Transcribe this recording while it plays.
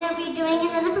doing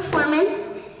another performance,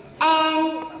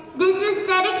 and this is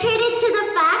dedicated to the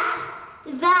fact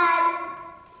that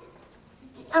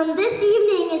this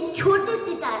evening is Chhote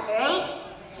Sitare, right?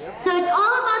 So it's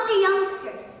all about the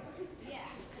youngsters.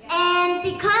 And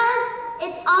because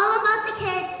it's all about the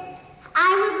kids, I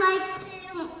would like to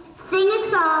sing a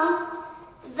song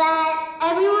that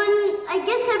I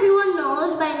guess everyone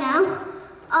knows by now.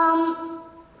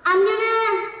 I'm gonna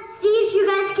see if you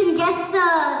guys can guess the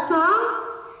song.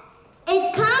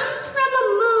 It comes from a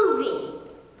movie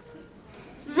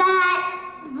that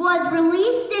was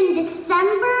released in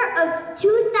December of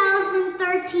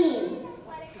 2013.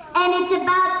 And it's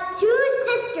about two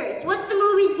sisters. What's the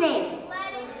movie's name?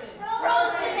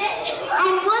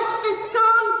 And what's the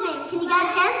song's name? Can you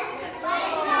guys guess?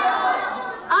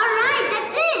 All right,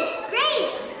 that's it. Great.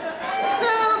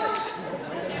 So,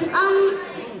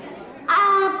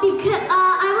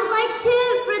 I would like to,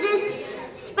 for this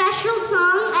special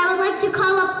song, I would like to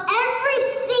call up every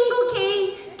single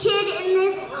kid in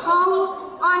this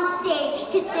hall on stage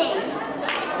to sing.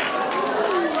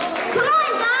 Come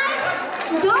on, guys.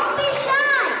 Don't be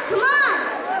shy. Come on.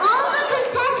 All the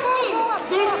contestants,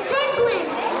 their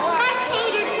siblings, the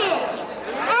spectator kids,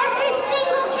 every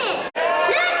single kid.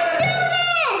 Let's do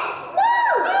this!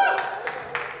 Woo!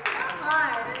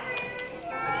 Hard.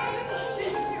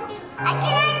 I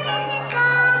cannot hear it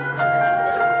now.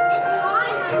 It's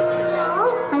on.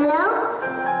 Hello?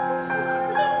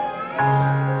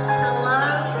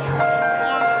 Hello?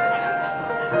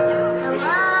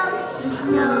 The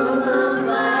snow goes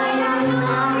by on the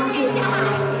mountain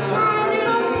high.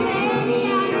 Everyone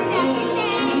is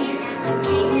singing. I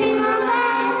came to my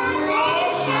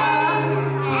isolation,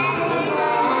 and it's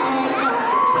like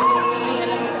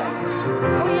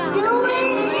I'm the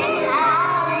wind is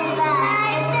howling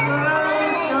like the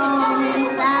storm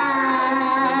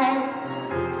inside.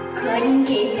 Couldn't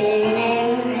keep it in,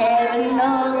 heaven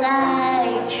knows I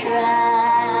tried.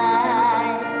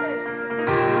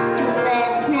 Don't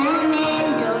let them in,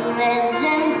 don't let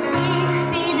them see.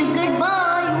 Be the good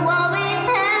boy you always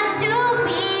have to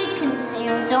be.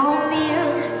 Conceal, don't feel,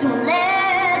 don't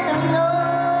let them know.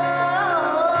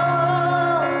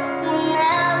 Well,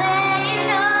 now they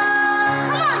know.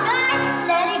 Come on, guys,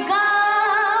 let it go,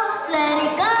 let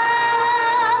it go.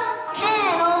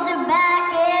 Can't hold it back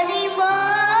anymore.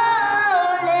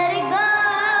 Let it go,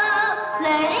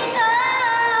 let it go.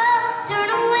 Turn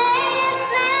away and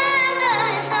slam the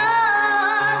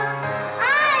door.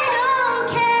 I don't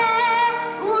care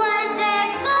what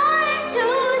they're going to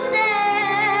say.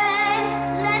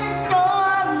 Let the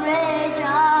storm rage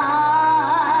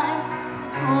on.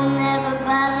 Will never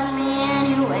bother me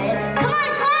anyway. Come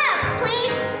on, clap,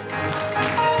 please.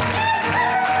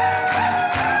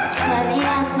 It's funny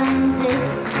how some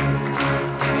distance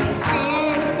makes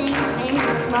everything seem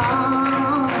small.